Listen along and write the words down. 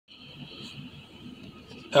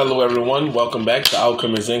Hello, everyone. Welcome back to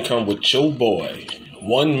Outcome is Income with your boy,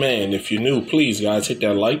 One Man. If you're new, please, guys, hit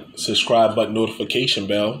that like, subscribe button, notification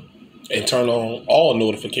bell, and turn on all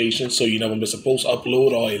notifications so you never miss a post,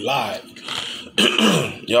 upload, or a live.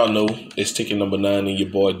 Y'all know it's ticket number 9, and your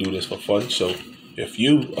boy do this for fun. So if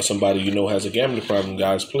you or somebody you know has a gambling problem,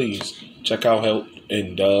 guys, please check out help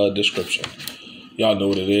in the description. Y'all know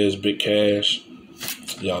what it is, big cash.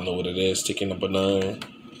 Y'all know what it is, ticket number 9.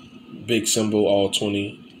 Big symbol, all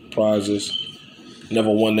 20 prizes. Never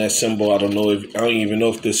won that symbol. I don't even know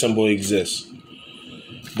if this symbol exists.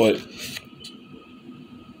 But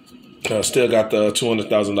still got the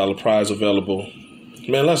 $200,000 prize available.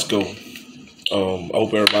 Man, let's go. I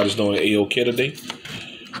hope everybody's doing A-OK today.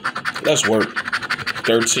 Let's work.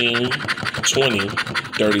 13, 20,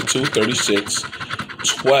 32, 36,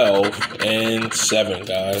 12, and 7,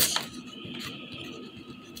 guys.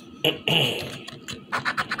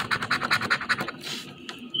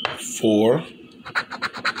 4,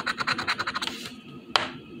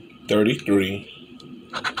 33,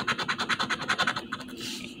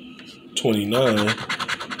 29,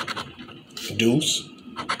 deuce,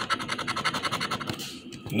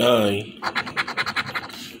 9,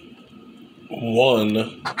 1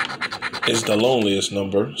 is the loneliest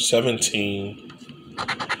number, 17,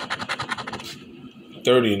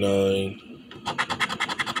 39,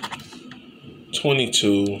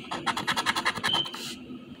 22,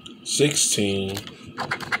 16,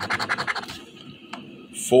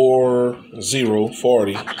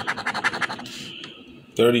 40,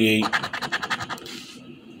 38,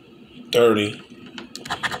 30,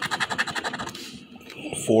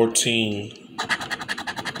 14,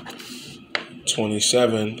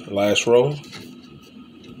 27, last row,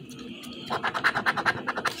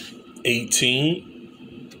 18,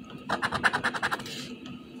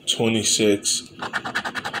 26,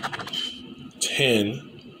 10,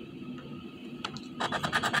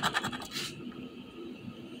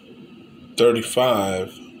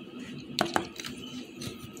 35,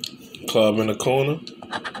 club in the corner,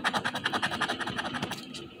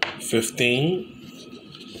 15,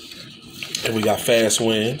 and we got fast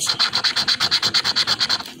wins,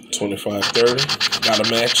 25, 30, got to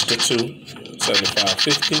match the 2, 75,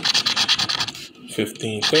 50,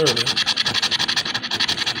 15, 30,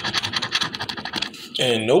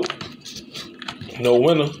 and nope, no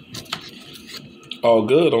winner. All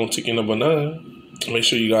good on ticket number 9. Make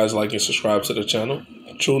sure you guys like and subscribe to the channel.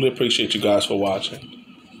 Truly appreciate you guys for watching.